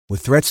With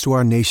threats to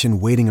our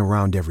nation waiting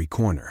around every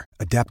corner,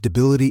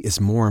 adaptability is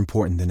more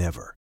important than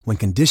ever. When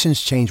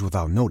conditions change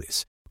without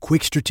notice,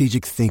 quick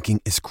strategic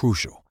thinking is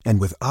crucial.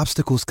 And with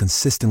obstacles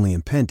consistently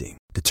impending,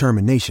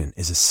 determination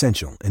is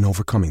essential in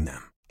overcoming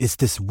them. It's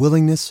this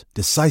willingness,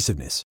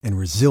 decisiveness, and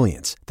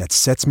resilience that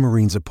sets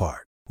Marines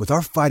apart. With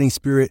our fighting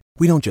spirit,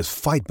 we don't just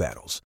fight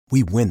battles,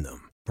 we win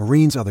them.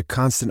 Marines are the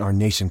constant our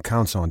nation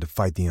counts on to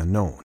fight the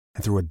unknown.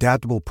 And through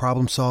adaptable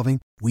problem solving,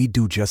 we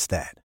do just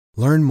that.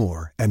 Learn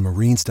more at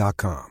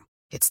marines.com.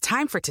 It's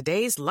time for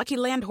today's Lucky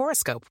Land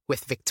horoscope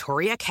with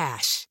Victoria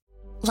Cash.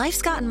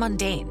 Life's gotten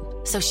mundane,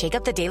 so shake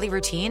up the daily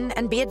routine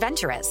and be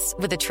adventurous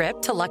with a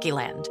trip to Lucky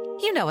Land.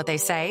 You know what they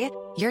say.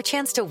 Your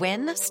chance to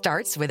win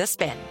starts with a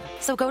spin.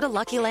 So go to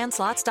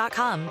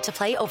LuckyLandSlots.com to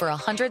play over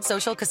 100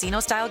 social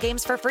casino-style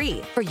games for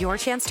free for your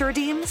chance to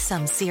redeem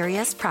some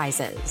serious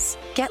prizes.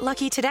 Get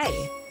lucky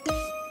today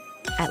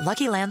at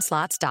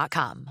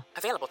LuckyLandSlots.com.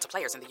 Available to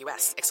players in the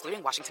U.S.,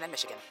 excluding Washington and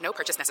Michigan. No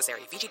purchase necessary.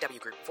 VGW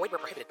Group. Void where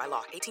prohibited by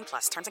law. 18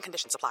 plus. Terms and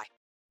conditions apply.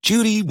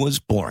 Judy was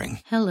boring.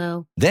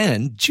 Hello.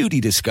 Then Judy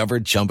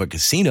discovered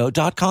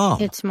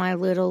ChumbaCasino.com. It's my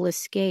little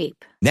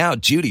escape. Now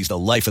Judy's the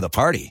life of the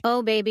party.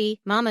 Oh,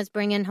 baby, mama's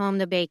bringing home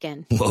the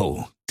bacon.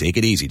 Whoa, take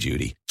it easy,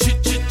 Judy.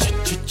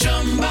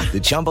 The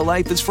Chumba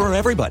life is for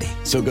everybody.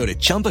 So go to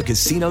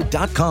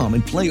ChumbaCasino.com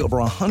and play over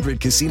 100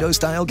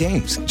 casino-style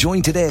games.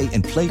 Join today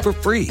and play for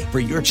free for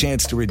your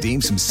chance to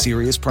redeem some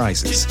serious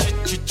prizes.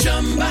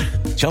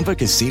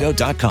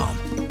 ChumbaCasino.com.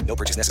 No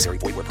purchase necessary.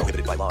 Void where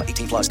prohibited by law.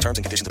 18 plus terms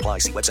and conditions apply.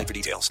 See website for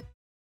details.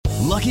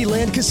 Lucky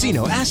Land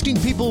Casino, asking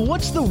people,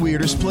 what's the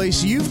weirdest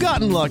place you've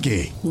gotten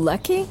lucky?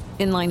 Lucky?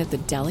 In line at the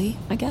deli,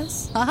 I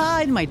guess?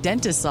 Aha, in my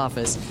dentist's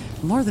office.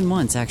 More than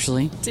once,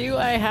 actually. Do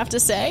I have to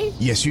say?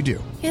 Yes, you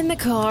do. In the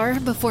car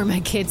before my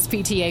kids'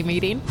 PTA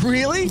meeting.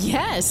 Really?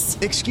 Yes.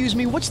 Excuse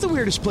me, what's the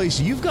weirdest place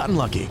you've gotten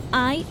lucky?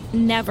 I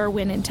never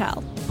win and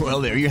tell.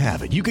 Well, there you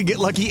have it. You can get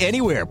lucky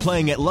anywhere,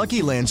 playing at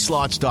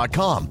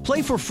LuckyLandSlots.com.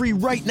 Play for free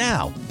right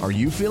now. Are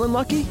you feeling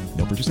lucky?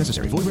 No purchase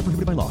necessary. Void where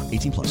prohibited by law.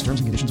 18 plus. Terms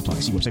and conditions apply.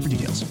 See website for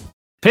details.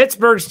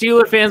 Pittsburgh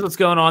Steelers fans, what's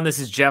going on? This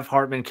is Jeff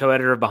Hartman,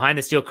 co-editor of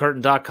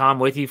BehindTheSteelCurtain.com,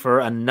 with you for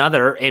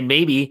another, and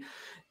maybe,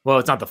 well,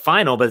 it's not the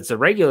final, but it's a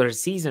regular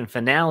season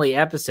finale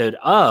episode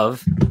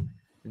of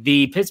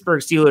the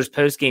Pittsburgh Steelers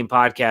postgame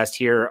podcast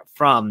here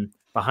from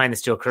Behind the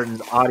Steel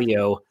Curtain's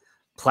audio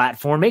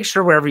platform. Make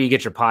sure wherever you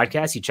get your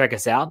podcasts, you check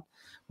us out.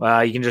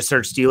 You can just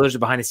search Steelers or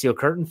Behind the Steel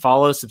Curtain,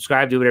 follow,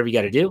 subscribe, do whatever you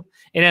got to do.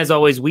 And as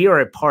always, we are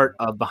a part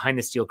of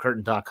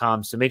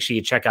BehindTheSteelCurtain.com, so make sure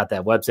you check out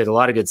that website. A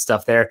lot of good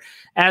stuff there.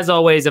 As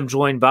always, I'm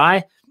joined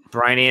by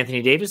Brian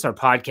Anthony Davis, our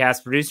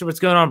podcast producer. What's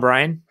going on,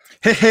 Brian?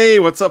 Hey,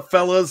 what's up,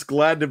 fellas?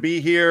 Glad to be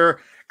here.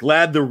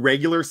 Glad the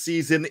regular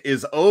season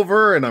is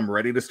over, and I'm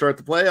ready to start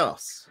the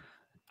playoffs.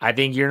 I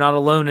think you're not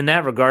alone in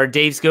that regard.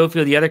 Dave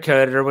Schofield, the other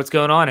co-editor, what's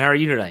going on? How are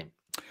you tonight?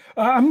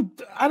 I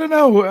don't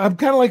know. I'm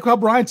kind of like how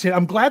Brian said.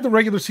 I'm glad the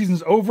regular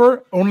season's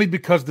over, only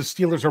because the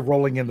Steelers are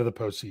rolling into the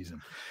postseason.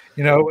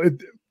 You know,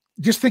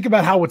 just think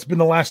about how it's been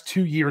the last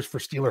 2 years for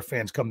Steeler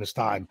fans come this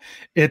time.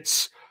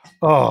 It's,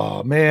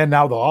 oh, man,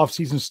 now the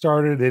offseason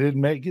started. They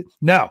didn't make it.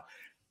 No,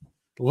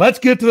 let's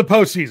get to the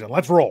postseason.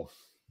 Let's roll.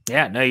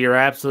 Yeah, no, you're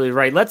absolutely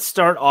right. Let's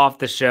start off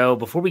the show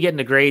before we get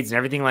into grades and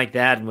everything like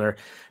that. And we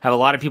have a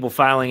lot of people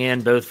filing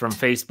in both from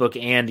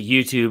Facebook and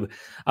YouTube.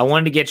 I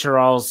wanted to get your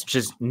all's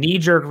just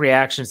knee-jerk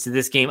reactions to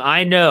this game.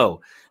 I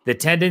know the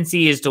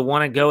tendency is to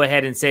want to go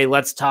ahead and say,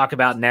 let's talk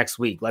about next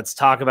week. Let's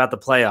talk about the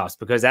playoffs,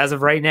 because as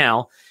of right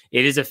now,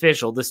 it is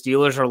official. The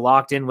Steelers are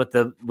locked in with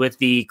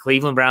the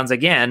Cleveland Browns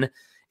again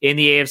in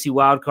the AFC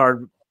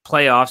wildcard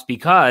playoffs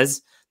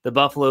because the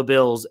Buffalo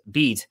Bills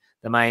beat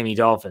the Miami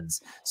Dolphins.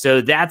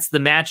 So that's the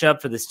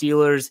matchup for the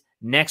Steelers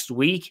next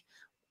week.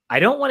 I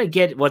don't want to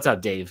get – what's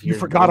up, Dave? You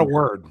forgot a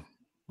word.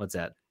 What's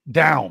that?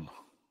 Down.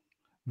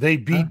 They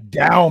beat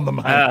down the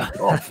Miami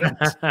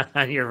Dolphins.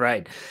 You're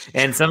right.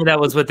 And some of that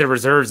was with the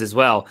reserves as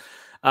well.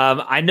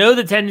 I know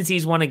the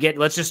tendencies want to get –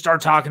 let's just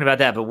start talking about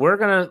that. But we're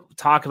going to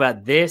talk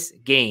about this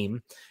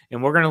game,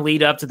 and we're going to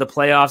lead up to the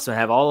playoffs and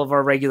have all of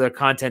our regular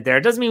content there.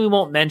 It doesn't mean we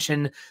won't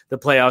mention the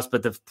playoffs,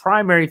 but the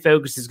primary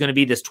focus is going to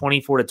be this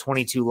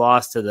 24-22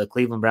 loss to the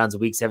Cleveland Browns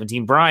of Week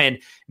 17. Brian,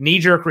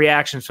 knee-jerk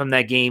reactions from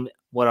that game,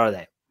 what are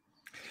they?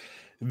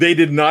 They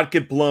did not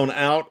get blown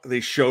out. They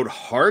showed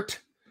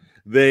heart.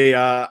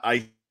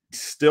 I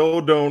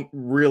still don't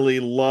really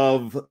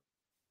love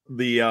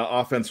the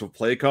offensive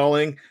play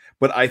calling,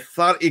 but I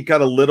thought it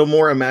got a little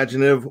more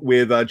imaginative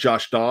with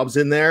Josh Dobbs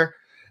in there,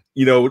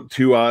 you know,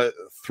 to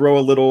throw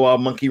a little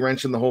monkey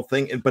wrench in the whole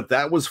thing. But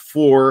that was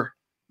for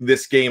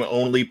this game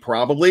only,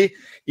 probably,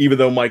 even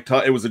though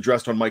it was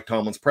addressed on Mike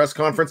Tomlin's press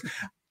conference.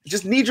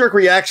 Just knee-jerk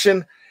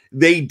reaction.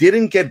 They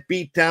didn't get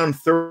beat down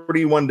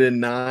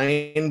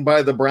 31-9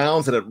 by the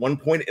Browns, and at one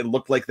point it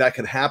looked like that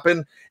could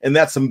happen, and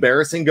that's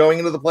embarrassing going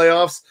into the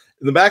playoffs.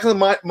 In the back of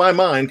my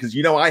mind, because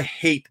you know I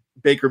hate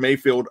Baker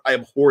Mayfield, I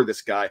abhor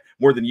this guy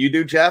more than you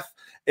do, Jeff,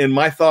 and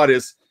my thought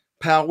is,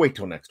 pal, wait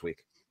till next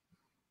week.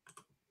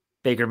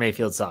 Baker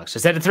Mayfield sucks.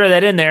 Just had to throw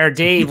that in there.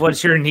 Dave,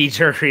 what's your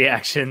knee-jerk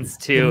reactions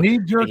to the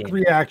knee-jerk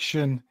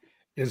reaction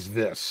is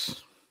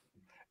this.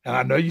 And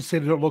I know you say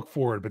don't look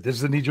forward, but this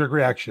is a knee-jerk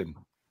reaction.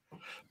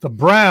 The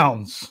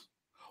Browns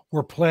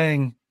were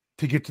playing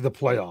to get to the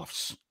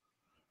playoffs.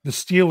 The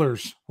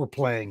Steelers were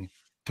playing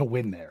to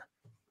win there.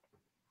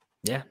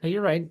 Yeah,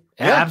 you're right.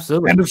 Yeah,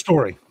 absolutely. End of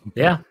story.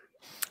 Yeah.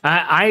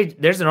 I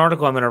there's an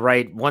article I'm going to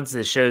write once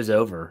the show's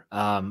over,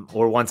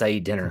 or once I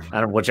eat dinner.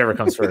 I don't know, whichever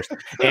comes first.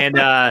 And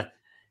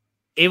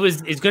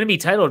it's going to be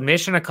titled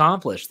 "Mission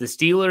Accomplished." The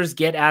Steelers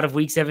get out of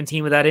Week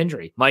 17 without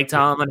injury. Mike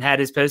Tomlin had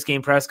his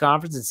post-game press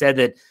conference and said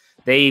that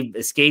they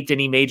escaped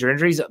any major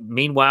injuries.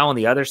 Meanwhile, on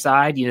the other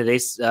side,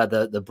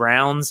 the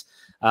Browns.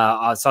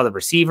 I saw the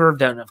receiver.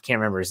 Can't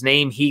remember his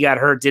name. He got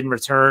hurt, didn't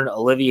return.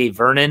 Olivier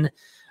Vernon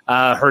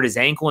hurt his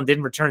ankle and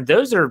didn't return.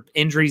 Those are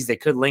injuries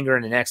that could linger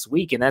in the next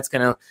week, and that's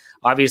going to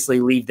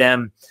obviously leave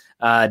them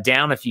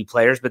down a few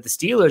players. But the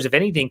Steelers, if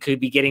anything, could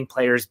be getting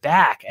players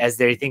back as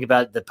they think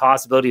about the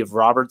possibility of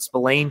Robert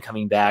Spillane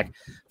coming back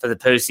for the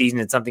postseason.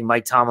 It's something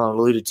Mike Tomlin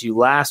alluded to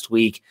last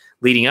week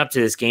leading up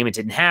to this game. It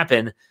didn't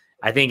happen.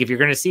 I think if you're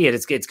going to see it,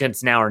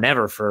 it's now or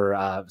never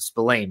for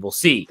Spillane. We'll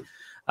see.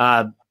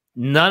 Other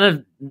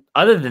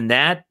than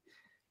that,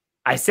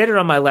 I said it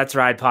on my Let's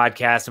Ride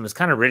podcast and was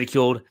kind of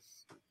ridiculed.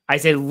 I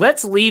said,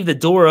 let's leave the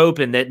door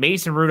open that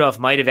Mason Rudolph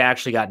might have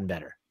actually gotten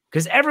better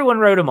because everyone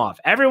wrote him off.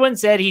 Everyone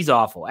said he's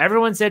awful.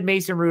 Everyone said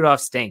Mason Rudolph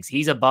stinks.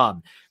 He's a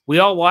bum. We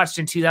all watched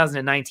in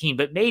 2019,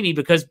 but maybe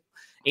because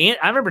I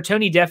remember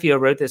Tony Defeo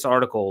wrote this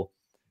article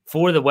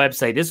for the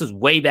website. This was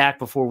way back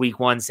before week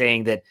 1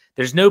 saying that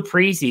there's no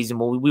preseason.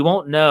 Well, we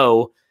won't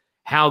know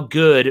how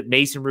good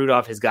Mason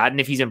Rudolph has gotten,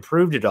 if he's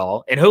improved at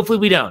all. And hopefully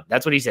we don't.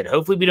 That's what he said.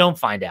 Hopefully we don't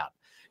find out.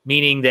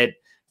 Meaning that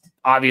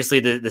obviously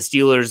the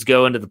Steelers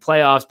go into the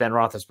playoffs. Ben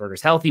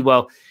Roethlisberger's healthy.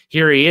 Well,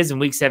 here he is in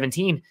week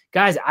 17.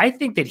 Guys, I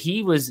think that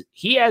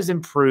he has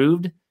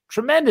improved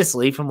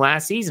tremendously from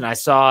last season. I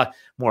saw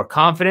more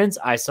confidence.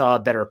 I saw a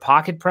better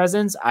pocket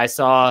presence. I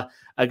saw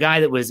a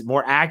guy that was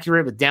more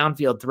accurate with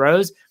downfield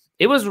throws.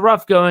 It was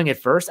rough going at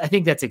first. I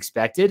think that's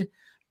expected.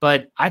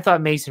 But I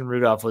thought Mason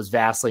Rudolph was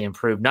vastly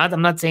improved.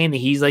 I'm not saying that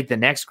he's like the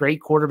next great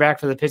quarterback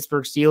for the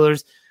Pittsburgh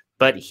Steelers,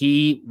 but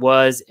he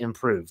was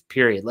improved,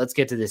 period. Let's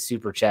get to this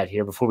super chat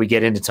here before we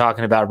get into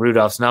talking about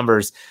Rudolph's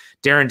numbers.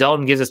 Darren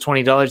Dalton gives us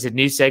 $20. A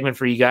new segment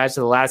for you guys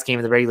for the last game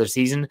of the regular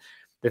season.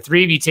 The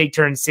three of you take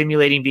turns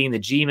simulating being the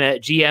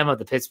GM of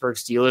the Pittsburgh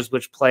Steelers.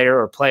 Which player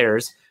or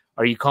players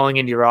are you calling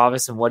into your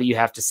office, and what do you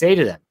have to say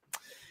to them?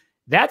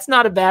 That's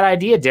not a bad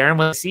idea, Darren.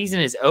 When the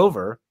season is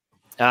over,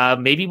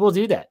 maybe we'll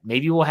do that.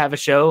 Maybe we'll have a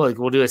show, like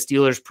we'll do a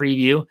Steelers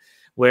preview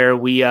where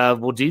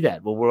we'll do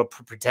that. We'll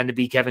pretend to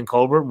be Kevin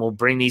Colbert, and we'll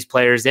bring these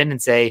players in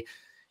and say,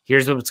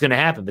 here's what's going to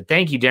happen. But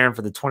thank you, Darren,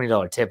 for the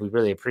 $20 tip. We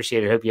really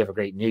appreciate it. Hope you have a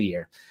great new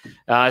year.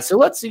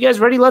 So you guys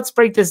ready? Let's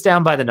break this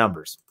down by the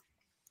numbers.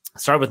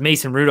 Start with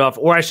Mason Rudolph,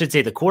 or I should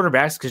say the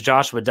quarterbacks, because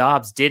Joshua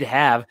Dobbs did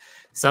have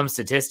some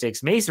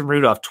statistics. Mason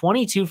Rudolph,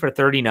 22 for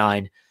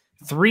 39,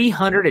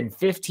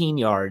 315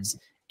 yards,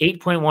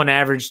 8.1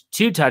 average,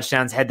 2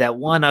 touchdowns, had that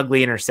one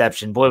ugly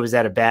interception. Boy, was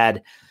that a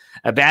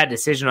bad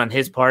decision on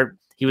his part.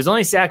 He was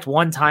only sacked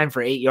 1 time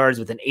for 8 yards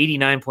with an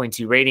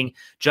 89.2 rating.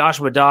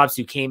 Joshua Dobbs,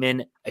 who came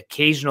in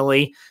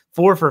occasionally,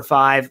 4 for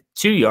 5,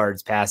 2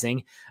 yards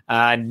passing,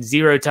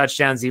 0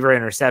 touchdowns, 0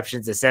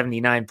 interceptions, a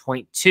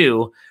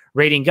 79.2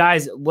 rating.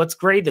 Guys, let's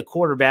grade the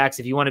quarterbacks.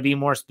 If you want to be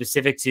more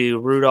specific to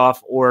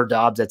Rudolph or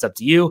Dobbs, that's up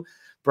to you.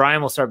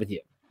 Brian, we'll start with you.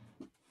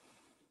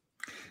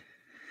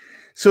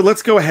 So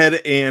let's go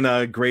ahead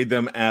and grade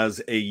them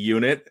as a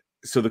unit.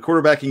 So the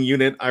quarterbacking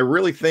unit, I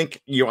really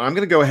think, I'm going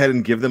to go ahead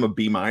and give them a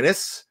B-.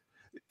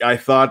 I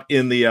thought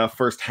in the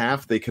first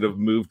half they could have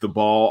moved the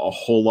ball a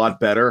whole lot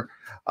better.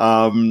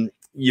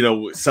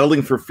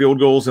 Settling for field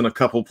goals in a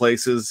couple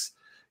places,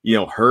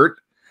 hurt.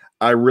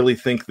 I really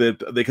think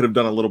that they could have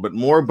done a little bit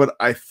more, but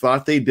I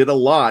thought they did a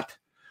lot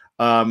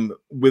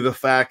with the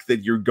fact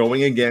that you're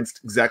going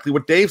against exactly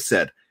what Dave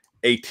said,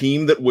 a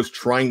team that was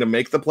trying to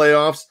make the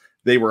playoffs.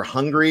 They were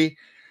hungry.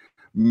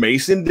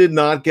 Mason did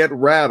not get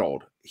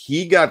rattled.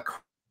 He got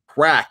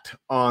cracked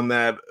on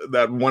that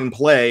one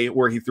play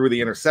where he threw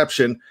the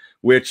interception,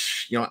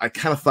 which, I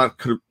kind of thought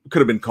could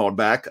have been called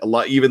back. A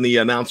lot, even the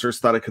announcers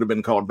thought it could have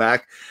been called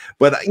back.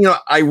 But,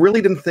 I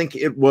really didn't think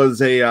it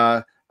was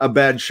a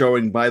bad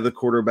showing by the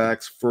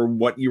quarterbacks for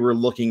what you were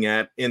looking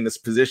at in this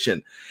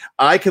position.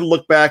 I can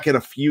look back at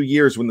a few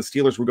years when the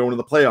Steelers were going to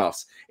the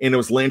playoffs, and it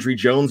was Landry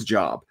Jones'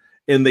 job,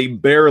 and they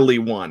barely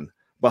won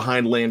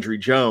behind Landry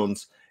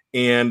Jones,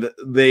 and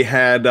they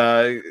had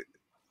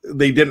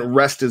they didn't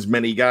rest as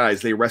many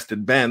guys. They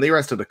rested Ben. They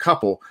rested a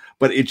couple,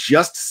 but it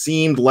just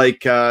seemed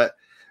like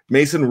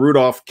Mason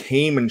Rudolph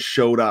came and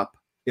showed up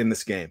in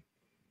this game.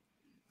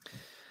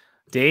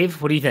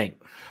 Dave, what do you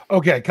think?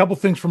 Okay, a couple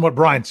things from what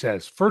Brian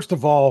says. First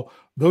of all,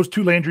 those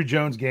 2 Landry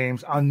Jones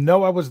games, I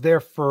know I was there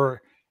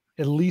for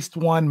at least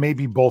one,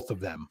 maybe both of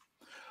them.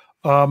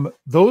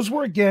 Those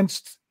were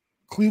against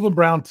Cleveland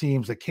Brown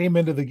teams that came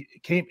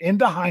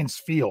into Heinz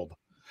Field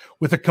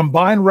with a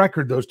combined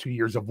record those 2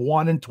 years of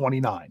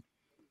 1-29.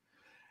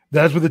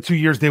 Those were the 2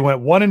 years they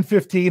went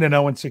 1-15 and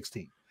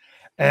 0-16.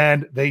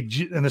 and the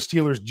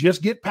Steelers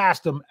just get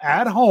past them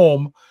at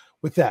home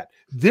with that.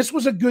 This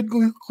was a good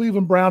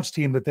Cleveland Browns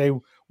team that they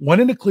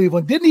went into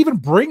Cleveland, didn't even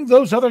bring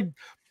those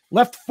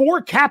left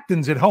four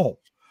captains at home,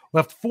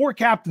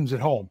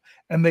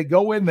 and they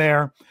go in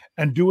there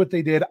and do what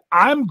they did.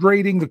 I'm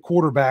grading the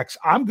quarterbacks.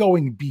 I'm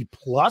going B+.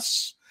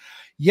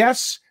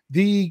 Yes,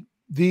 the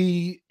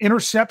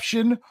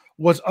interception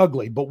was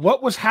ugly, but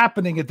what was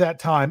happening at that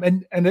time,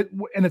 and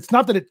it's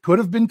not that it could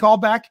have been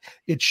called back,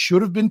 it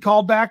should have been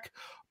called back,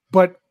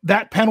 but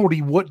that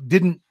penalty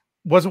wasn't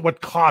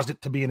what caused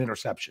it to be an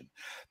interception.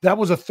 That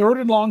was a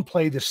 3rd and long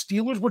play. The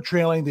Steelers were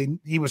trailing.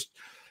 He was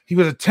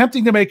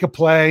attempting to make a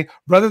play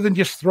rather than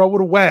just throw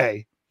it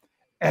away.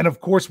 And of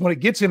course, when it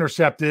gets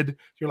intercepted,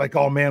 you're like,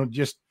 oh man,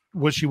 just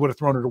wish he would have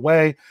thrown it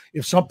away.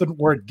 If something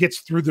where it gets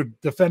through the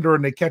defender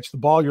and they catch the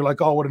ball, you're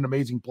like, oh, what an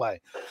amazing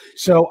play.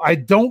 So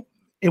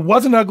it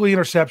was an ugly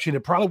interception.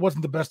 It probably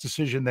wasn't the best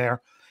decision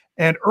there.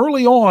 And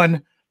early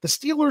on, the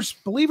Steelers,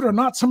 believe it or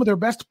not, some of their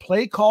best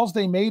play calls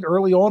they made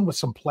early on with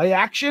some play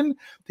action,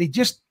 they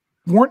just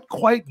weren't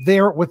quite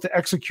there with the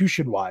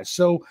execution wise.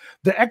 So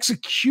the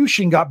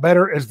execution got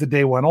better as the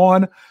day went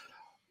on.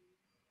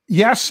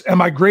 Yes.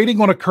 Am I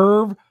grading on a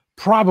curve?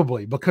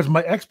 Probably, because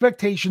my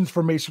expectations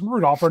for Mason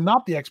Rudolph are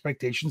not the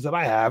expectations that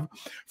I have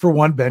for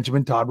one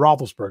Benjamin Todd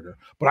Roethlisberger.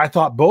 But I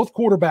thought both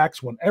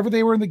quarterbacks, whenever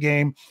they were in the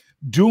game,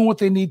 doing what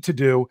they need to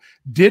do,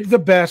 did the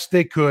best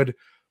they could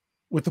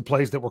with the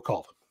plays that were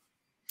called.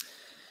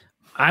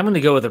 I'm going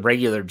to go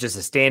with just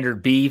a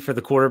standard B for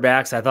the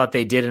quarterbacks. I thought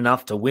they did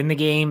enough to win the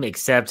game,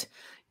 except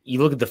you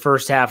look at the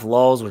first half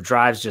lulls with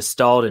drives just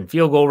stalled in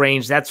field goal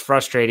range. That's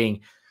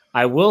frustrating.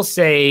 I will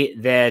say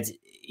that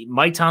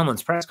Mike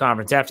Tomlin's press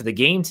conference after the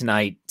game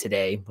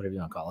today, whatever you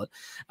want to call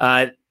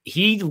it,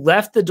 he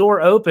left the door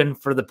open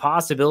for the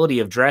possibility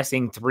of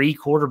dressing 3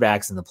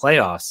 quarterbacks in the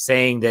playoffs,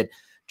 saying that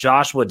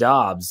Joshua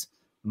Dobbs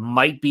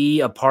might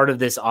be a part of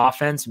this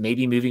offense,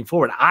 maybe moving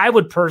forward. I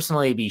would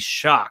personally be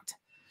shocked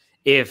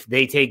if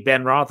they take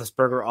Ben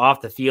Roethlisberger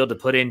off the field to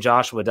put in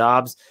Joshua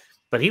Dobbs,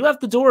 but he left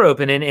the door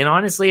open. And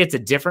honestly, it's a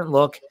different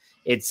look.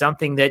 It's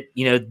something that,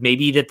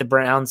 maybe that the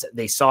Browns,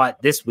 they saw it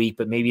this week,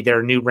 but maybe there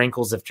are new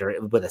wrinkles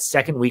with a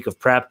second week of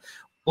prep.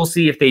 We'll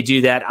see if they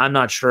do that. I'm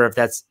not sure if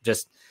that's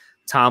just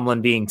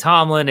Tomlin being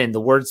Tomlin and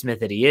the wordsmith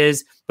that he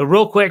is. But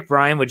real quick,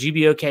 Brian, would you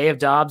be okay if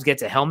Dobbs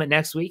gets a helmet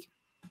next week?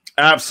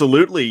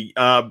 Absolutely.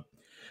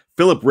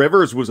 Phillip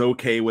Rivers was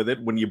okay with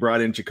it when you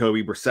brought in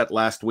Jacoby Brissett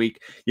last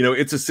week.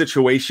 It's a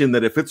situation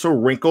that if it's a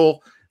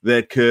wrinkle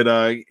that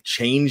could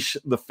change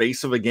the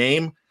face of a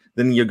game,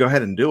 then you go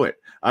ahead and do it.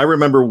 I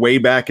remember way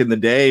back in the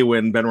day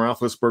when Ben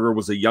Roethlisberger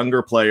was a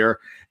younger player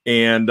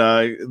and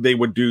they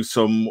would do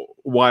some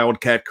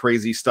wildcat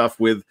crazy stuff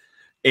with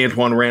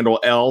Antoine Randall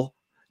L,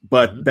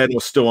 but Ben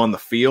was still on the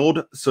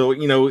field. So,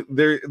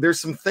 there's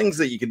some things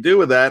that you can do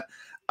with that.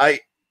 I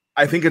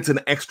think it's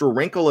an extra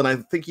wrinkle, and I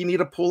think you need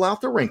to pull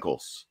out the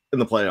wrinkles in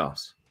the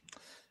playoffs.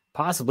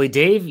 Possibly.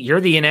 Dave, you're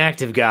the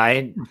inactive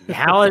guy.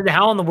 How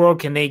in the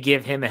world can they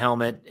give him a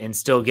helmet and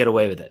still get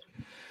away with it?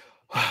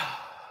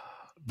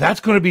 That's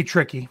going to be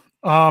tricky.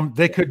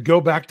 They could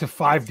go back to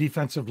 5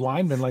 defensive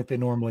linemen like they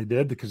normally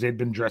did because they'd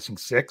been dressing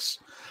 6.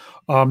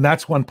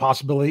 That's one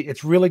possibility.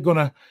 It's really going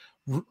to,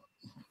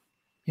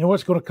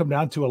 what's going to come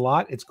down to a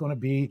lot? It's going to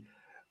be,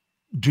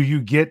 do you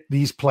get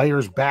these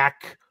players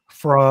back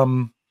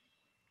from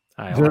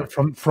the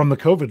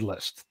COVID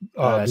list?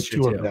 The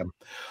 2 of them.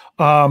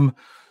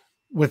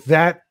 With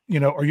that,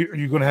 are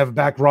you going to have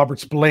back Robert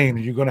Spillane?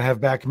 Are you going to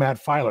have back Matt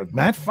Filer?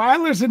 Matt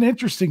Filer's an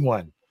interesting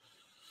one.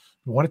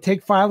 You want to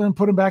take Filer and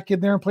put him back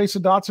in there in place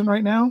of Dotson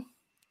right now?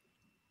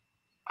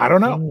 I don't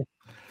know.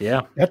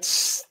 Yeah.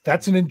 That's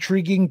an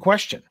intriguing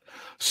question.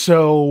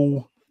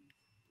 So,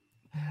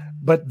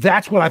 but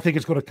that's what I think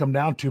it's going to come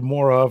down to,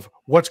 more of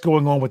what's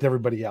going on with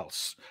everybody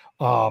else.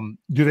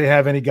 Do they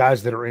have any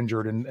guys that are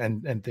injured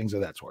and things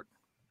of that sort?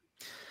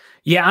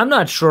 Yeah, I'm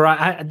not sure.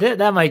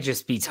 That might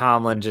just be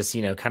Tomlin just,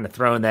 kind of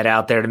throwing that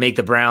out there to make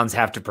the Browns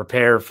have to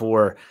prepare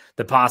for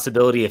the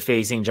possibility of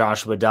facing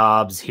Joshua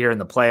Dobbs here in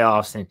the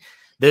playoffs. And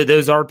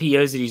those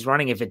RPOs that he's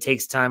running, if it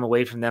takes time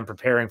away from them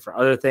preparing for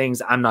other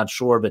things, I'm not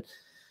sure, but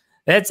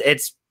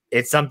it's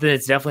something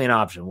that's definitely an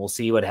option. We'll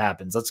see what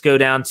happens. Let's go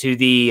down to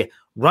the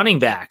running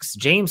backs.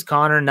 James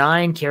Conner,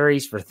 9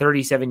 carries for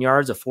 37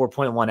 yards, a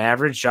 4.1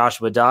 average.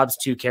 Joshua Dobbs,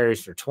 2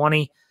 carries for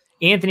 20.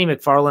 Anthony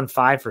McFarland,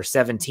 5 for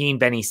 17.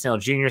 Benny Snell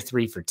Jr.,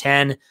 3 for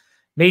 10.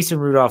 Mason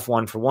Rudolph,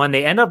 1 for 1.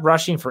 They end up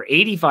rushing for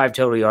 85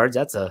 total yards.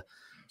 That's a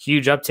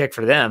huge uptick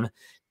for them.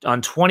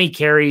 On 20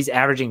 carries,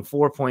 averaging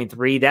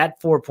 4.3.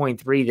 That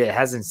 4.3 that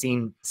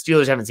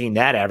Steelers haven't seen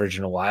that average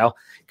in a while.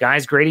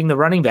 Guys, grading the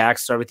running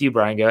backs. Start with you,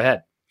 Brian. Go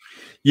ahead.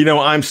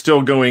 I'm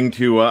still going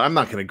to, I'm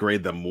not going to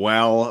grade them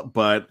well,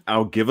 but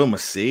I'll give them a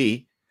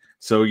C.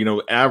 So,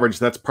 average,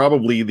 that's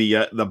probably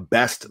the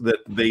best that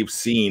they've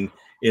seen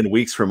in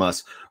weeks from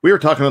us. We were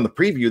talking on the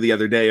preview the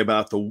other day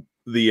about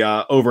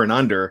the over and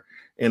under,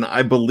 and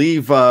I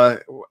believe, I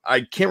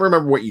can't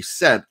remember what you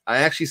said. I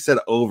actually said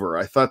over.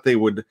 I thought they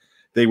would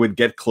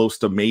get close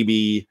to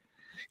maybe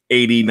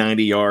 80,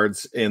 90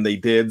 yards, and they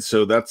did.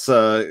 So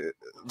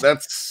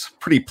that's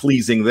pretty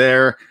pleasing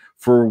there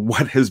for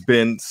what has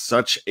been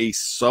such a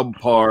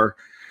subpar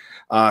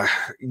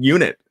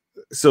unit.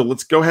 So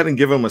let's go ahead and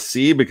give them a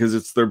C because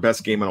it's their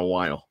best game in a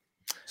while.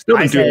 Still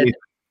didn't do anything.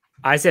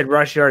 I said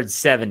rush yards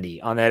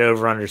 70 on that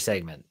over-under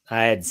segment.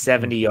 I had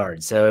 70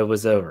 yards, so it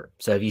was over.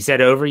 So if you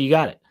said over, you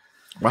got it.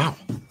 Wow.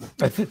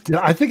 I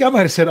think I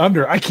might have said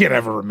under. I can't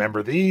ever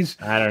remember these.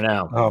 I don't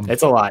know.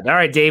 It's a lot. All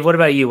right, Dave, what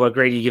about you? What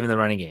grade are you giving the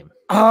running game?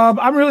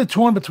 I'm really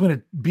torn between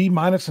a B-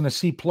 and a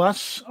C+.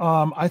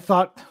 I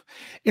thought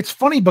it's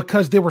funny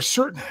because there were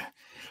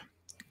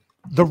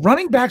the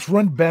running backs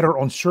run better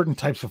on certain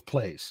types of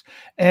plays.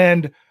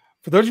 And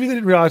for those of you that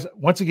didn't realize,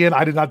 once again,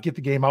 I did not get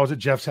the game. I was at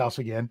Jeff's house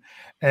again,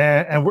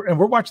 and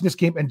we're watching this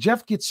game, and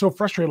Jeff gets so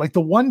frustrated. Like the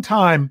one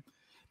time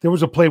there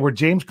was a play where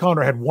James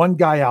Conner had one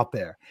guy out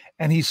there,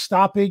 and he's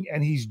stopping,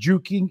 and he's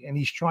juking, and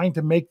he's trying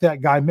to make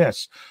that guy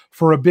miss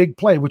for a big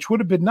play, which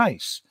would have been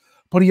nice.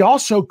 But he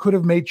also could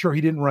have made sure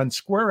he didn't run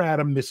square at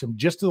him, miss him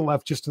just to the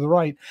left, just to the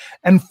right,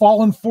 and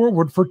fallen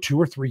forward for 2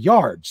 or 3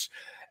 yards.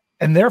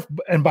 And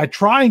by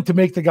trying to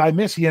make the guy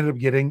miss, he ended up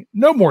getting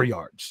no more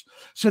yards.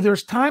 So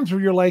there's times where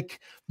you're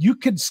like, you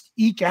could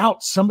eke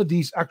out some of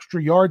these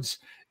extra yards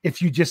if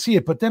you just see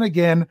it. But then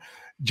again,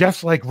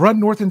 Jeff's like,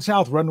 run north and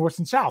south.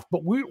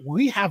 But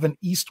we have an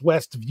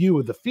east-west view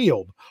of the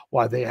field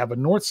while they have a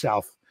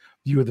north-south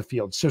view of the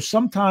field. So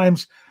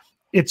sometimes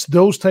it's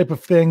those type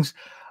of things.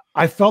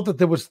 I felt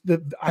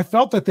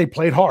that they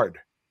played hard.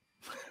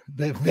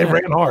 They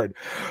ran hard.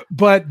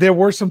 But there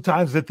were some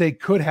times that they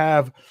could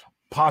have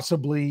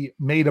possibly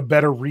made a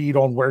better read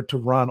on where to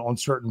run on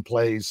certain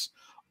plays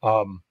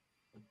a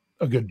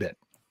good bit.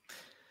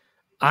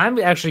 I'm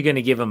actually going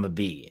to give them a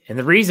B. And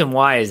the reason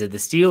why is that the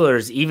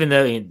Steelers, even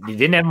though they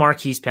didn't have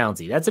Marquise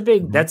Pouncey,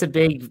 that's a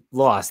big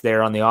loss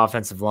there on the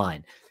offensive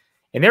line.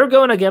 And they were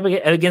going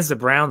against the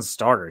Browns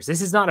starters.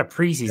 This is not a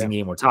preseason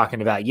game we're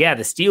talking about. Yeah,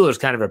 the Steelers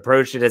kind of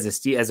approached it as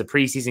a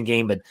preseason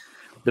game, but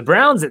the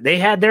Browns, they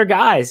had their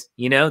guys.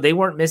 They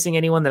weren't missing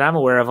anyone that I'm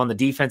aware of on the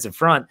defensive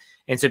front.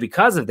 And so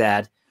because of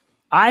that,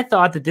 I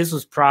thought that this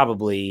was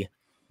probably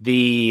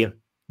the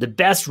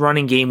best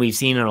running game we've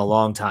seen in a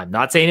long time.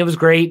 Not saying it was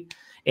great.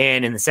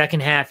 And in the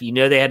second half,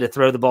 they had to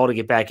throw the ball to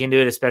get back into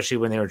it, especially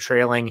when they were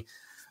trailing.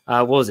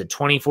 What was it,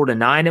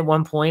 24-9 at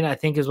one point, I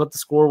think is what the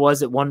score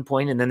was at one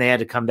point, and then they had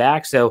to come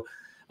back. So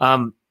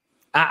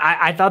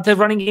I thought the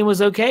running game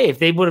was okay. If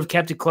they would have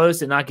kept it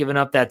close and not given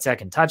up that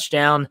second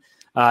touchdown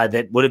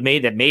that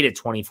made it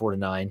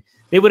 24-9,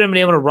 they would have been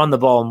able to run the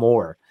ball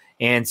more.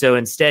 And so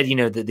instead,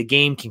 the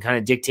game can kind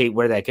of dictate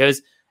where that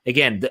goes.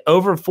 Again, the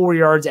over 4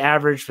 yards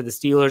average for the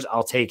Steelers,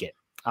 I'll take it.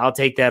 I'll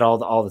take that all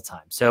the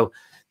time. So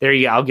there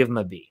you go. I'll give them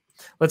a B.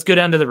 Let's go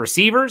down to the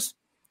receivers.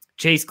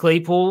 Chase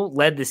Claypool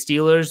led the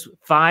Steelers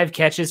 5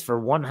 catches for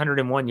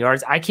 101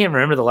 yards. I can't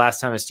remember the last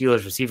time a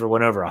Steelers receiver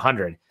went over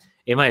 100.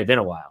 It might have been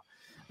a while.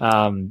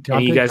 Do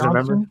you guys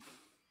remember?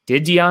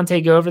 Did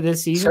Deontay go over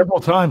this season? Several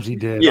times he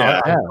did. Yeah.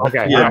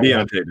 Okay. Yeah,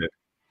 Deontay did.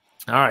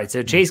 All right,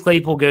 so Chase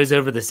Claypool goes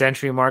over the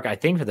century mark, I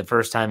think, for the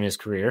first time in his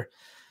career.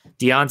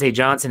 Deontay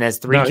Johnson has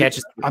 3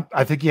 catches.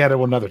 I think he had it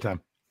one other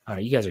time. All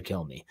right, you guys are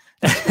killing me.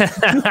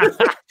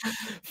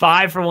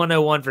 5 for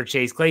 101 for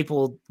Chase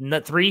Claypool,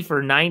 3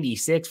 for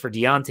 96 for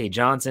Deontay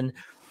Johnson.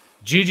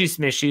 Juju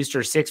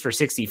Smith-Schuster, 6 for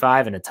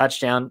 65 and a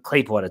touchdown.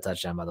 Claypool had a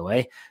touchdown, by the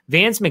way.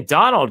 Vance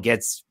McDonald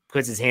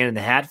puts his hand in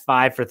the hat,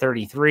 5 for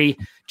 33.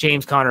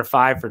 James Conner,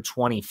 5 for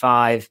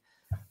 25.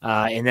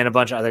 And then a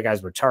bunch of other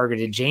guys were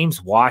targeted.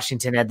 James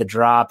Washington had the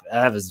drop.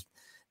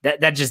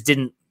 That just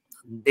didn't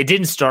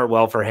start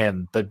well for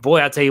him. But boy,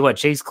 I'll tell you what,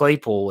 Chase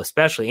Claypool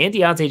especially, and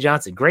Deontay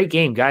Johnson, great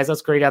game, guys.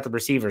 Let's grade out the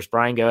receivers.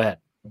 Brian, go ahead.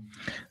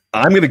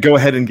 I'm going to go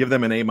ahead and give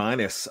them an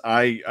A-.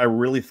 I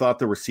really thought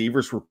the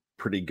receivers were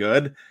pretty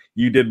good.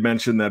 You did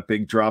mention that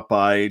big drop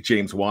by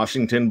James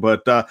Washington,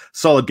 but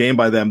solid game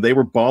by them. They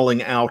were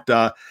balling out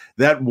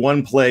that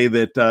one play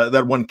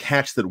that one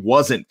catch that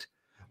wasn't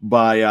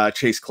by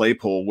Chase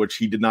Claypool, which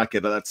he did not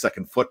get that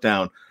second foot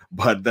down,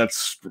 but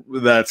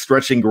that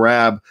stretching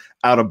grab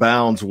out of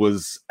bounds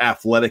was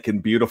athletic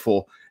and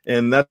beautiful.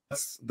 And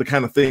that's the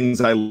kind of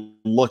things I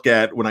look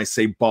at when I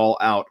say ball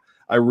out.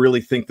 I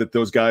really think that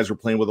those guys were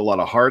playing with a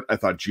lot of heart. I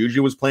thought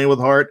Juju was playing with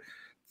heart.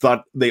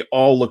 Thought they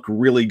all looked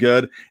really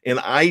good. And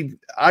I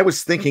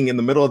was thinking in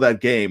the middle of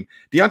that game,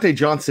 Deontay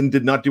Johnson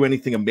did not do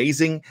anything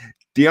amazing.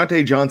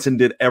 Deontay Johnson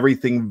did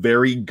everything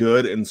very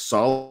good and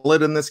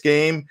solid in this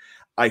game.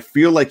 I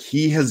feel like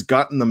he has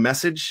gotten the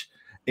message,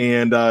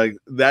 and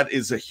that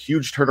is a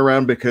huge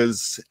turnaround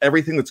because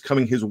everything that's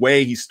coming his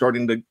way, he's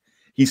starting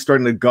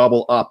to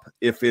gobble up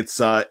if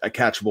it's a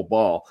catchable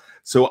ball.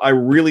 So I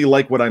really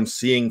like what I'm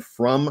seeing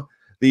from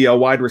the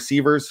wide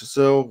receivers.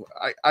 So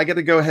I got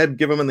to go ahead and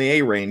give him in the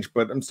A range,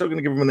 but I'm still going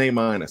to give him an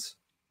A-.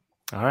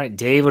 All right,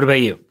 Dave, what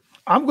about you?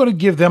 I'm going to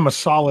give them a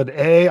solid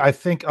A. I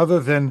think other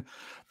than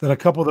a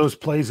couple of those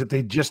plays that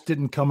they just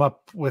didn't come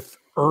up with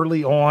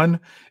early on,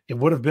 it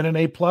would have been an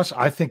A+.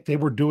 I think they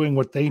were doing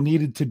what they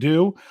needed to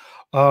do.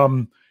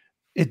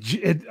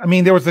 I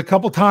mean, there was a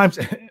couple times,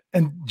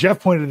 and Jeff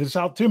pointed this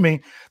out to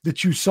me,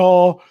 that you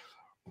saw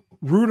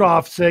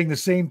Rudolph saying the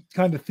same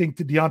kind of thing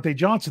to Deontay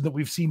Johnson that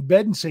we've seen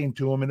Bedden saying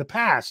to him in the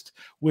past,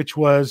 which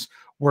was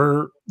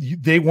where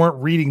they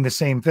weren't reading the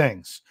same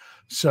things.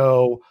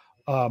 So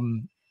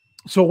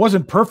it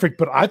wasn't perfect,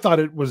 but I thought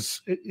it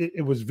was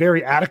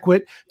very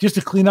adequate. Just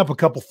to clean up a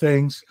couple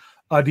things,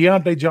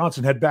 Deontay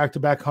Johnson had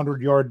back-to-back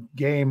 100-yard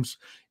games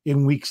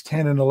in weeks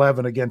 10 and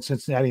 11 against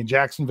Cincinnati and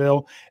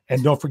Jacksonville.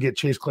 And don't forget,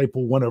 Chase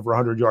Claypool went over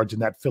 100 yards in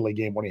that Philly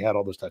game when he had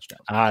all those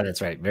touchdowns.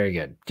 That's right. Very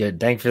good. Good.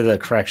 Thanks for the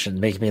correction.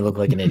 Making me look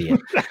like an idiot.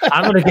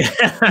 I'm going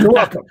to You're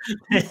welcome.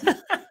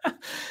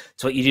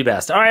 It's what you do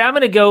best. All right. I'm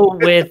going to go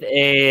with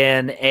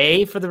an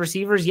A for the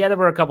receivers. Yeah, there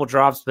were a couple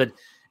drops, but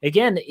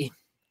again,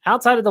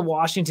 outside of the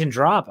Washington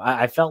drop,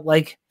 I felt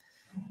like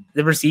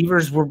the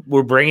receivers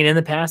were bringing in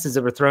the passes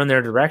that were thrown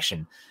their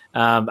direction.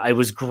 It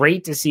was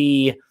great to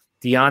see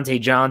Deontay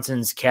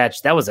Johnson's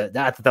catch. I thought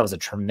that was a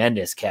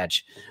tremendous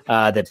catch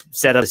that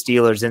set up the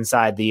Steelers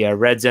inside the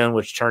red zone,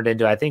 which turned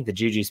into, I think, the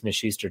Juju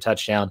Smith-Schuster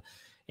touchdown.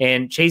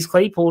 And Chase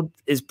Claypool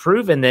is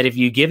proven that if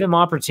you give him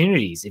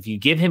opportunities, if you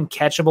give him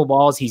catchable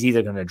balls, he's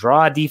either going to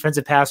draw a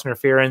defensive pass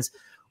interference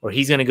or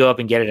he's going to go up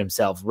and get it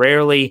himself.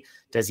 Rarely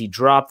does he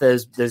drop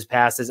those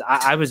passes.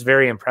 I was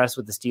very impressed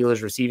with the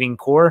Steelers receiving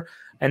core,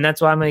 and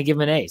that's why I'm going to give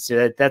him an A.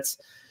 So that's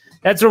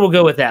where we'll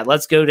go with that.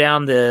 Let's go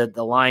down the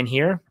line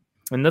here.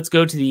 And let's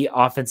go to the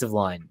offensive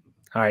line.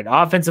 All right,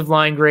 offensive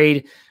line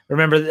grade.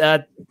 Remember,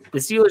 the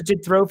Steelers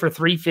did throw for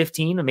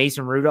 315 to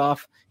Mason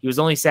Rudolph. He was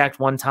only sacked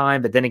one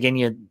time, but then again,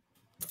 you had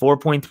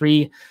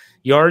 4.3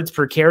 yards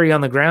per carry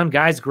on the ground.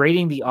 Guys,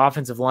 grading the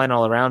offensive line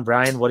all around.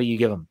 Brian, what do you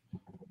give him?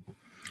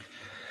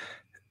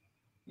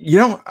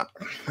 I'm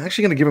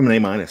actually going to give him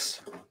an A-.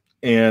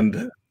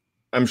 And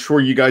I'm sure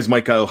you guys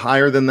might go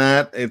higher than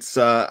that. It's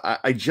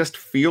I just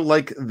feel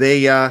like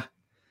they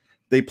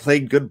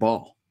played good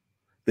ball.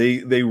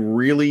 They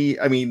really,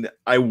 I mean,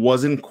 I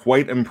wasn't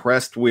quite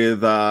impressed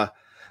with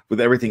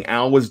everything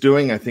Al was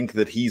doing. I think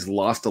that he's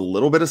lost a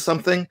little bit of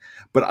something,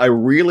 but I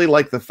really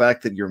like the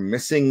fact that you're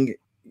missing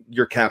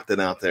your captain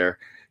out there.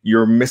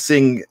 You're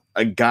missing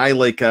a guy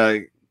like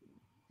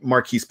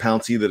Marquise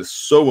Pouncey that is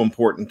so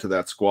important to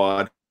that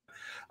squad.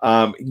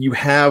 It's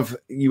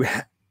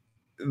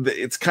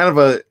kind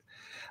of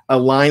a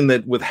line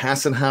that with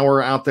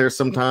Hassenauer out there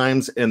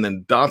sometimes, and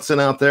then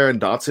Dotson out there,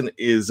 and Dotson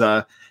is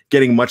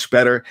getting much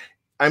better.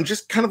 I'm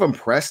just kind of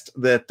impressed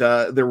that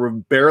there were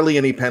barely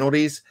any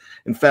penalties.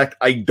 In fact,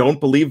 I don't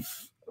believe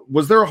 –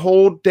 was there a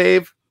hold,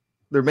 Dave?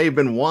 There may have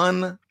been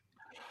one.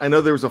 I know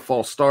there was a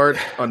false start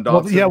on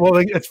Dotson. Well,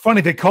 it's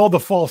funny. They called the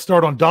false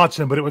start on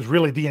Dotson, but it was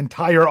really the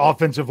entire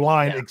offensive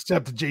line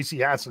except J.C.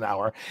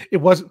 Hassenauer. It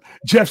wasn't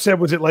 – Jeff said,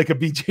 was it like a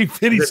B.J.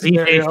 Finney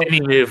scenario? B.J.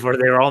 Finney move where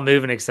they were all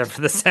moving except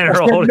for the center.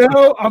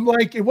 No, I'm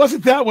like, it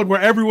wasn't that one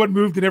where everyone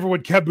moved and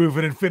everyone kept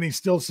moving and Finney's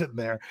still sitting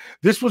there.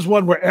 This was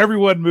one where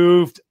everyone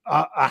moved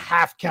a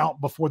half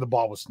count before the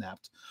ball was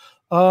snapped.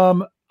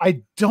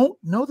 I don't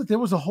know that there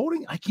was a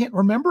holding. I can't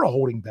remember a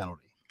holding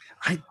penalty.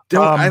 I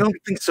don't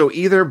think so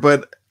either,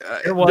 but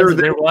there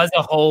was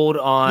a hold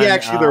on. Yeah,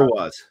 actually, there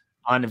was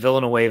on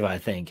Villanueva. I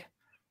think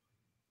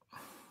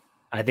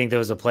there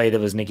was a play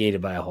that was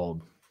negated by a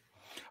hold.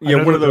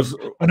 Yeah, one of those.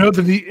 I know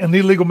an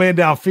illegal man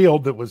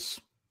downfield that was.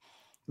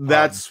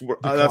 That's what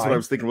I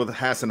was thinking with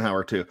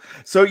Hassenauer too.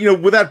 So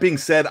with that being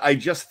said, I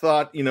just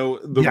thought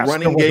the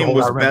running game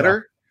was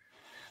better.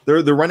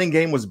 The running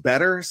game was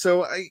better.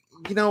 So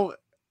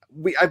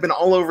I've been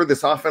all over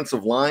this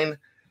offensive line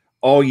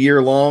all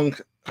year long.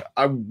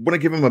 I want to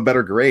give him a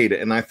better grade,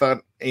 and I thought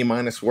A-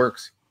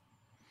 works.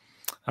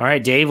 All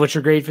right, Dave, what's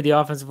your grade for the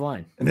offensive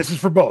line? And this is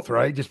for both,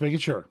 right? Just making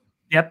sure.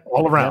 Yep.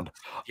 All around. Yep.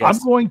 Yes.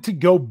 I'm going to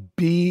go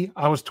B.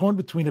 I was torn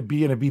between a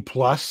B and a B+,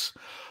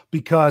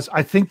 because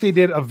I think they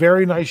did a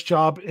very nice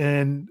job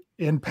in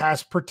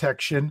pass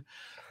protection.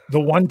 The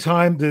one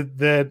time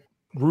that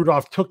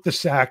Rudolph took the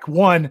sack,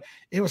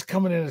 it was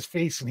coming in his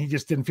face and he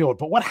just didn't feel it.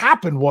 But what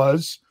happened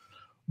was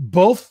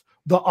both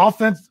Okorafor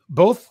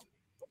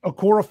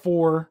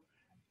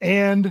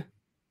and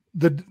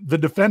the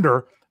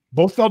defender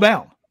both fell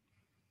down,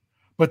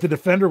 but the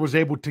defender was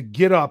able to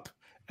get up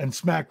and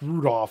smack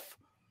Rudolph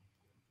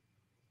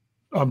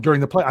during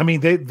the play. I mean,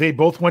 they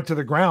both went to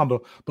the ground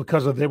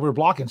because they were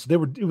blocking,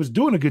 so it was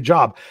doing a good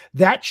job.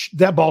 That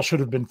ball should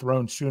have been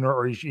thrown sooner,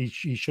 or he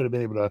should have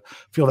been able to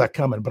feel that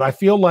coming. But I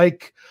feel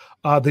like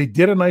they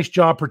did a nice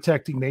job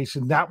protecting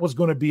Mason. That was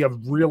going to be a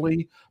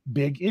really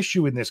big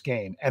issue in this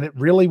game, and it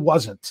really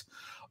wasn't.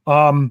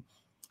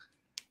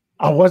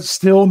 I was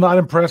still not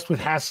impressed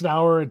with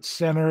Hassenauer at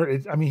center.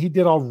 He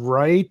did all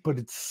right, but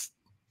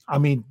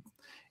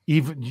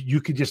even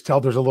you could just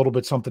tell there's a little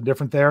bit something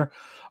different there.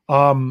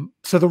 And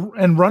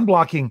run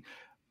blocking,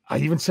 I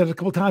even said it a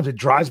couple of times, it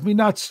drives me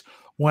nuts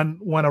when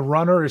a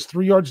runner is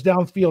 3 yards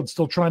downfield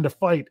still trying to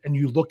fight, and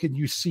you look and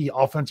you see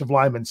offensive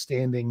linemen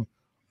standing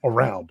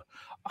around.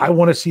 I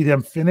want to see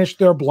them finish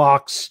their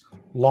blocks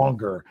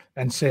longer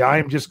and say, I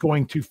am just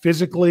going to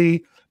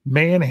physically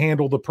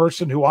manhandle the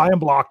person who I am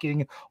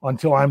blocking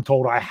until I'm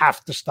told I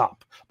have to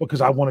stop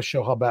because I want to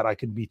show how bad I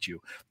can beat you.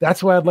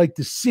 That's what I'd like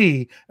to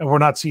see, and we're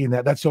not seeing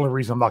that. That's the only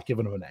reason I'm not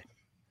giving him an A.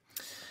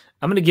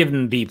 I'm going to give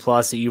them a B+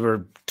 that you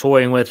were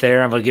toying with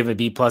there. I'm going to give it a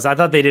B+. I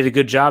thought they did a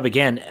good job.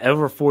 Again,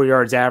 over 4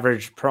 yards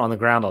average per on the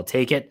ground. I'll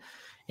take it.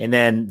 And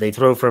then they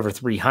throw for over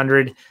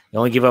 300. They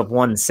only give up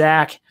 1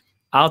 sack.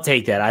 I'll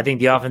take that. I think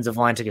the offensive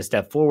line took a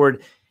step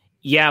forward.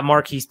 Yeah,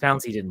 Marquise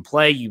Pouncey didn't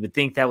play. You would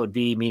think that would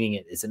be, meaning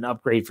it's an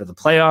upgrade for the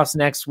playoffs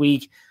next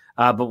week.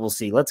 But we'll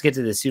see. Let's get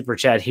to the super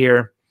chat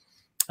here.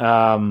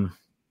 I'm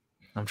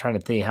trying to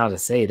think how to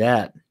say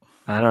that.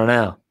 I don't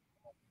know.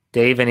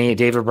 Dave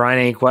or Brian,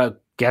 any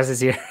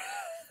guesses here?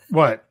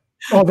 What?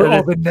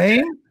 The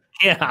name?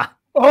 Yeah.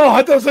 Oh,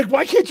 I was like,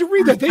 why can't you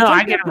read that?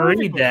 I can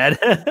read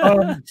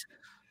that.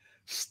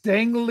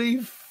 Stanley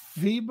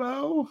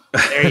Febo.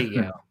 There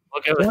you go.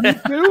 Look at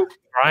 22?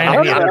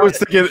 Brian. I was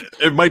thinking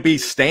it might be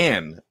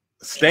Stan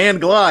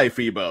Gly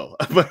Febo.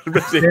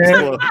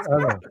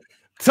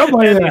 Something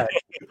like that.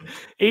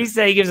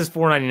 He gives us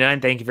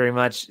 $4.99. Thank you very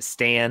much,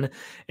 Stan.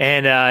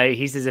 And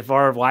he says, if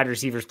our wide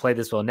receivers play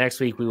this well next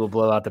week, we will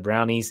blow out the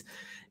Brownies.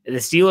 The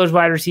Steelers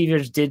wide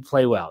receivers did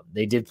play well.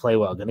 They did play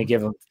well. Going to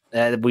give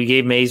them. We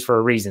gave Mays for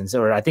a reason.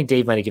 So I think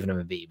Dave might have given him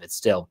a B, but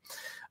still,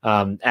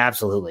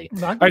 absolutely.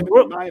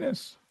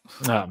 Minus.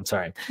 Oh, I'm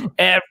sorry.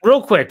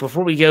 Real quick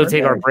before we go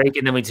take our break,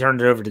 and then we turn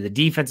it over to the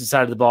defensive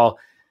side of the ball.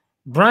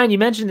 Brian, you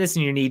mentioned this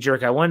in your knee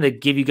jerk. I wanted to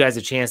give you guys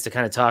a chance to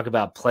kind of talk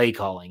about play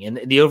calling and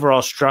the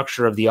overall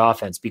structure of the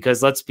offense,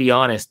 because let's be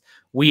honest,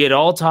 we had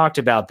all talked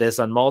about this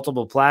on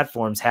multiple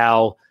platforms,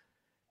 how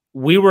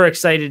we were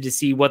excited to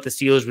see what the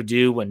Steelers would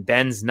do when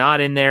Ben's not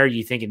in there.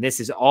 You thinking this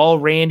is all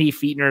Randy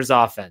Fichtner's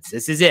offense.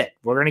 This is it.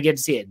 We're going to get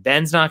to see it.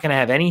 Ben's not going to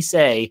have any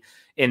say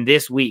in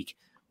this week.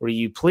 Were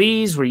you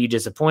pleased? Were you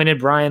disappointed?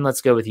 Brian,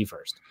 let's go with you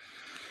first.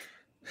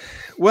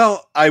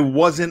 Well, I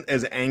wasn't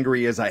as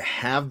angry as I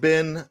have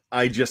been.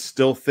 I just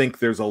still think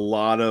there's a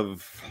lot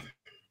of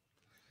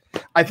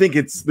 – I think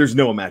there's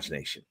no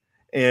imagination.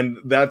 And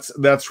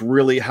that's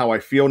really how I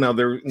feel.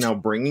 Now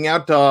bringing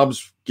out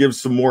Dobbs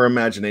gives some more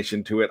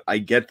imagination to it. I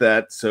get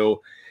that.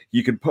 So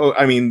you could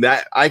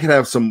that I could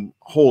have some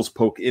holes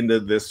poke into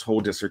this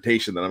whole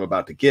dissertation that I'm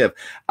about to give.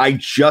 I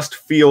just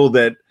feel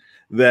that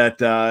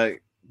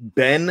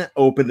Ben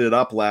opened it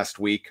up last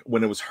week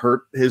when it was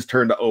his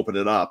turn to open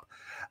it up.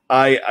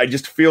 I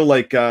just feel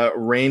like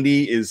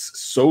Randy is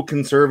so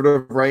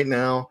conservative right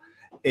now,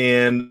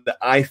 and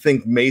I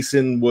think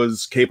Mason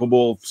was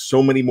capable of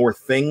so many more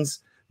things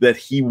that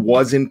he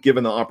wasn't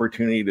given the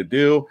opportunity to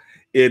do.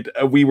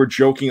 We were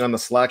joking on the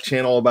Slack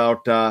channel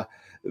about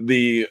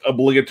the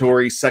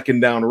obligatory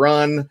second down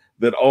run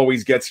that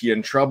always gets you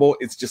in trouble.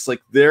 It's just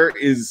like there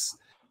is,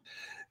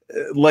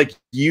 like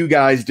you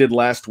guys did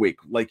last week,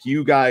 like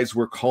you guys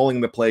were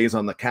calling the plays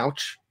on the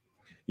couch.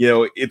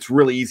 It's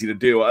really easy to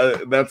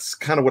do. That's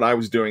kind of what I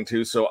was doing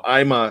too. So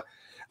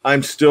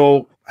I'm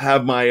still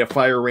have my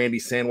Fire Randy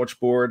sandwich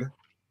board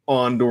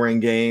on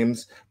during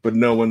games, but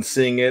no one's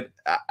seeing it.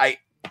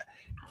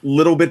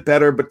 Little bit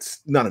better, but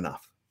not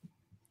enough.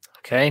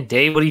 Okay.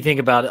 Dave, what do you think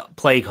about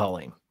play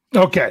calling?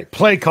 Okay.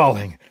 Play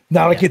calling.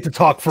 Now I get to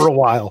talk for a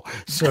while.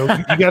 So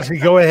you guys can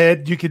go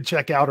ahead. You can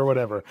check out or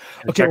whatever.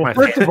 Okay. Well,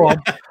 first of all,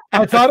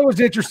 I thought it was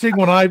interesting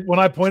when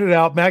I pointed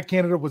out Matt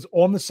Canada was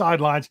on the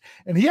sidelines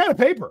and he had a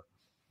paper.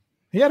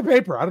 I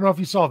don't know if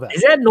you saw that.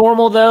 Is that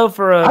normal though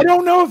I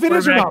don't know if it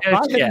is or not.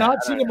 I have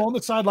not seen him on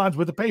the sidelines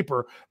with a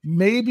paper.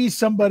 Maybe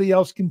somebody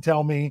else can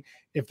tell me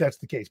if that's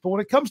the case. But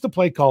when it comes to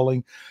play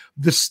calling,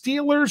 the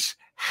Steelers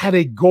had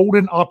a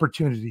golden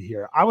opportunity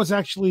here. I was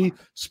actually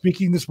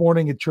speaking this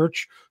morning at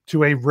church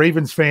to a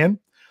Ravens fan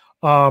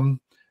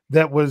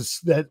that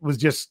was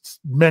just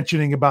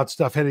mentioning about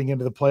stuff heading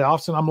into the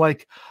playoffs. And I'm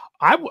like,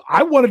 I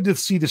wanted to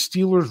see the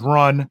Steelers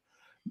run.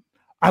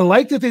 I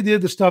like that they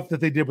did the stuff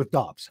that they did with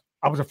Dobbs.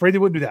 I was afraid they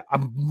wouldn't do that.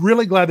 I'm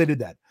really glad they did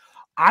that.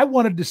 I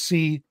wanted to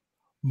see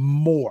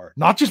more,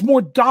 not just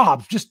more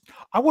Dobbs,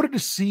 I wanted to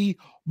see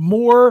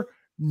more,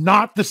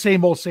 not the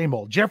same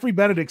old. Jeffrey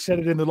Benedict said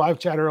it in the live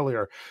chat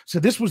earlier. So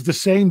this was the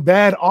same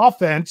bad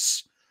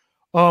offense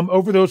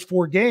over those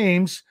 4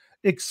 games,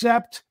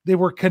 except they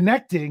were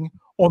connecting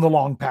on the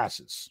long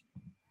passes.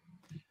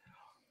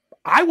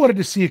 I wanted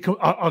to see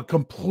a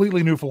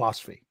completely new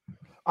philosophy.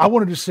 I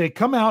wanted to say,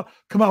 come out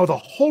with a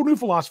whole new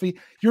philosophy.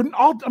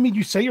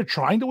 You say you're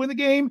trying to win the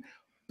game,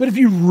 but if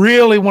you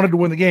really wanted to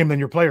win the game, then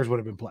your players would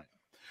have been playing.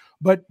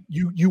 But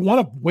you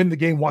want to win the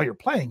game while you're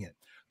playing it.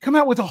 Come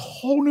out with a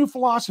whole new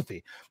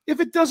philosophy. If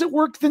it doesn't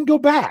work, then go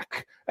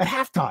back at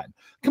halftime.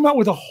 Come out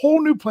with a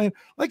whole new plan.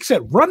 Like I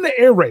said, run the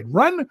air raid.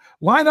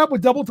 Line up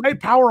with double tight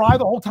power I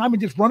the whole time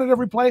and just run it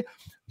every play.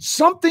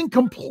 Something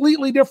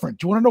completely different.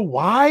 Do you want to know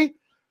why?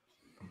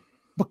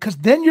 Because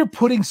then you're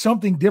putting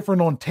something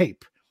different on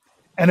tape.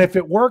 And if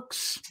it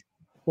works,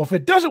 well, if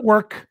it doesn't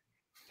work,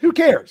 who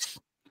cares?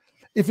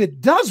 If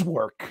it does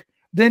work,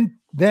 then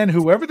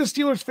whoever the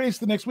Steelers face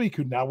the next week,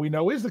 who now we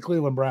know is the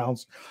Cleveland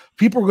Browns,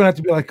 people are going to have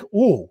to be like,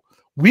 oh,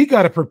 we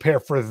got to prepare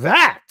for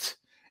that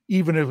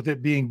even if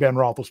it being Ben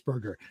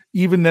Roethlisberger,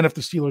 even then if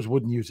the Steelers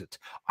wouldn't use it.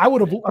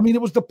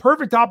 It was the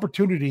perfect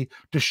opportunity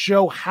to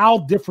show how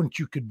different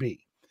you could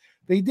be.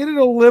 They did it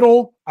a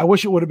little. I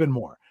wish it would have been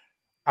more.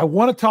 I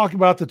want to talk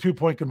about the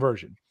 2-point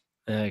conversion.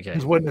 Okay.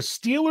 Because when the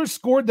Steelers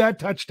scored that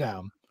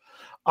touchdown,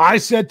 I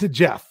said to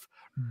Jeff,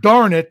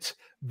 darn it,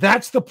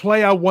 that's the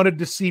play I wanted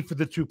to see for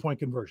the 2-point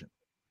conversion.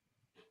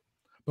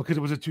 Because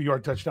it was a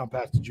 2-yard touchdown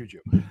pass to Juju.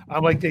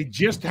 I'm like, they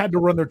just had to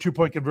run their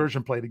 2-point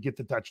conversion play to get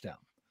the touchdown.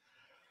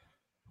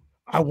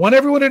 I want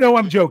everyone to know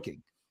I'm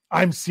joking.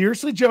 I'm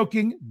seriously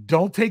joking.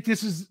 Don't take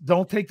this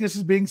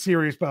as being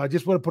serious, but I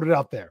just want to put it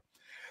out there.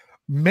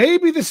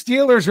 Maybe the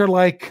Steelers are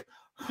like,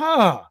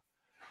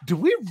 do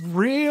we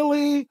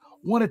really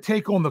want to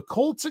take on the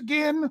Colts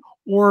again?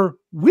 Or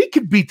we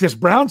could beat this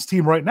Browns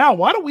team right now.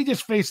 Why don't we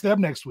just face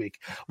them next week?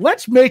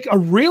 Let's make a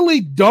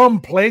really dumb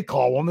play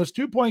call on this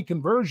 2-point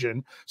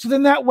conversion. So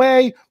then that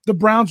way the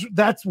Browns,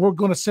 we're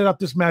going to set up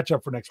this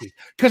matchup for next week.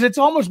 Because it's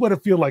almost what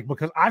it feels like,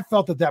 because I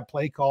felt that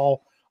play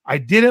call, I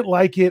didn't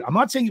like it. I'm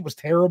not saying it was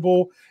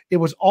terrible. It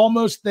was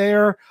almost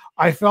there.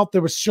 I felt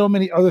there was so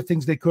many other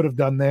things they could have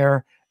done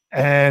there,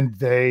 and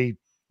they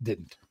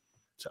didn't.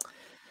 So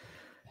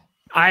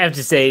I have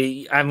to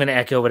say, I'm going to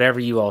echo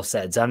whatever you all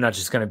said, so I'm not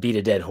just going to beat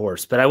a dead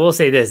horse. But I will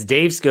say this,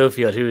 Dave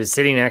Schofield, who is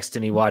sitting next to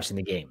me watching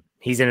the game,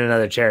 he's in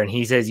another chair, and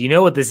he says, you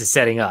know what this is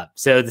setting up?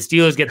 So the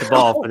Steelers get the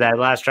ball for that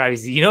last drive. He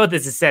says, you know what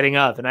this is setting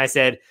up? And I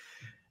said,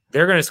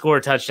 they're going to score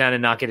a touchdown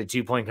and not get a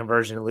 2-point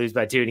conversion and lose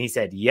by 2. And he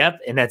said, yep.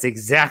 And that's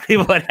exactly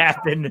what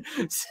happened.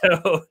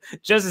 So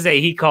just to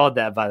say, he called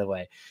that, by the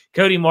way.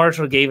 Cody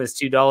Marshall gave us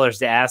 $2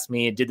 to ask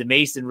me, did the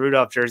Mason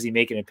Rudolph jersey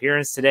make an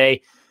appearance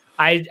today?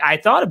 I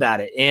thought about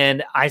it,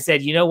 and I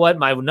said, you know what?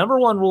 My number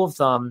one rule of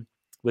thumb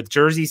with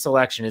jersey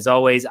selection is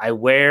always I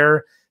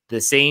wear the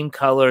same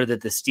color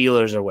that the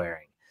Steelers are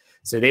wearing.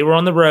 So they were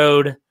on the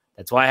road.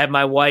 That's why I had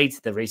my white.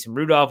 The Mason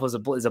Rudolph is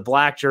a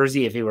black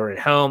jersey. If he were at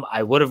home,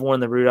 I would have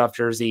worn the Rudolph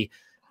jersey,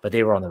 but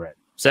they were on the road.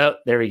 So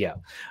there we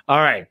go. All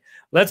right.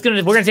 We're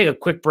going to take a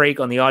quick break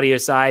on the audio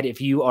side.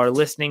 If you are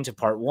listening to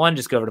part 1,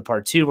 just go over to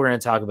part 2. We're going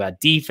to talk about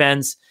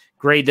defense,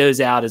 grade those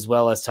out, as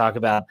well as talk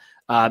about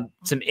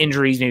some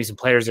injuries, maybe some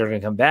players that are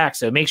going to come back.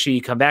 So make sure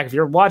you come back. If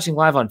you're watching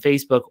live on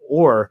Facebook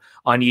or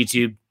on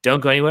YouTube, don't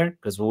go anywhere,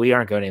 because we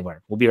aren't going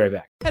anywhere. We'll be right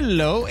back.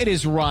 Hello, it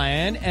is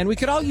Ryan, and we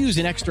could all use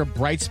an extra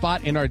bright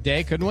spot in our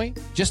day, couldn't we?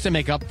 Just to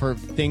make up for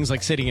things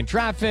like sitting in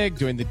traffic,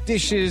 doing the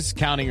dishes,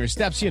 counting your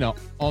steps,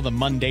 all the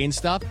mundane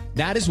stuff.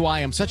 That is why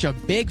I'm such a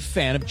big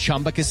fan of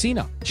Chumba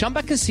Casino.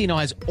 Chumba Casino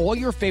has all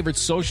your favorite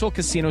social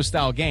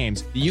casino-style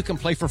games that you can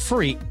play for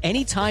free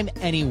anytime,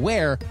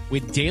 anywhere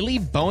with daily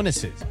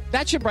bonuses.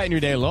 That should brighten your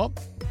day a little.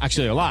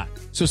 Actually, a lot.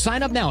 So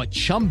sign up now at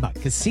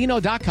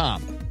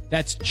ChumbaCasino.com.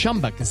 That's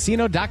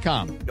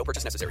ChumbaCasino.com. No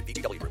purchase necessary.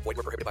 VGW Group. Void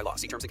where prohibited by law.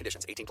 See terms and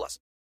conditions. 18+.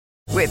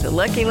 With the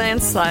Lucky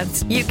Land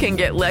Slots, you can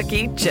get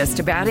lucky just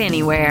about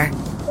anywhere.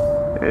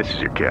 This is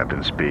your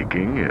captain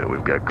speaking.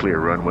 We've got clear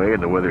runway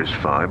and the weather's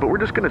fine, but we're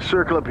just going to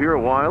circle up here a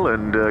while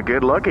and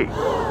get lucky.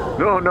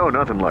 No,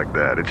 nothing like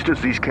that. It's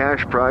just these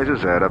cash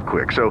prizes add up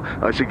quick. So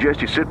I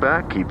suggest you sit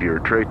back, keep your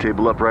tray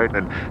table upright,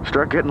 and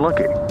start getting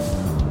lucky.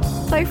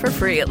 Play for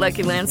free at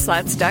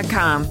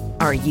LuckyLandSlots.com.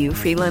 Are you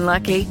feeling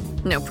lucky?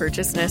 No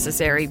purchase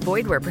necessary.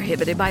 Void where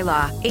prohibited by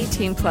law.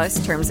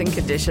 18+ terms and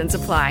conditions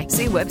apply.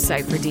 See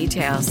website for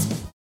details.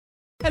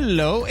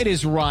 Hello, it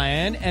is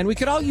Ryan, and we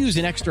could all use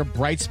an extra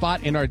bright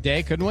spot in our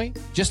day, couldn't we?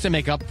 Just to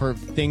make up for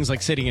things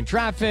like sitting in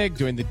traffic,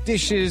 doing the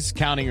dishes,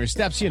 counting your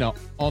steps,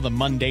 all the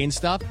mundane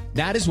stuff.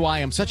 That is why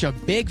I'm such a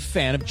big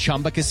fan of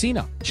Chumba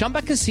Casino.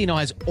 Chumba Casino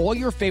has all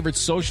your favorite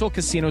social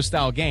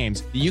casino-style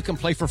games that you can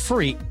play for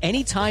free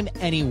anytime,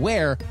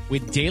 anywhere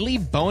with daily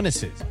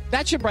bonuses.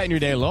 That should brighten your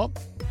day a little.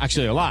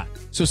 Actually, a lot.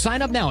 So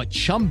sign up now at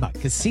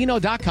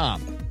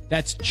ChumbaCasino.com.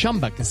 That's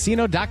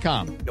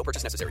ChumbaCasino.com. No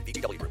purchase necessary.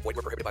 VGW Group. Void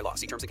where prohibited by law.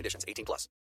 See terms and conditions. 18+.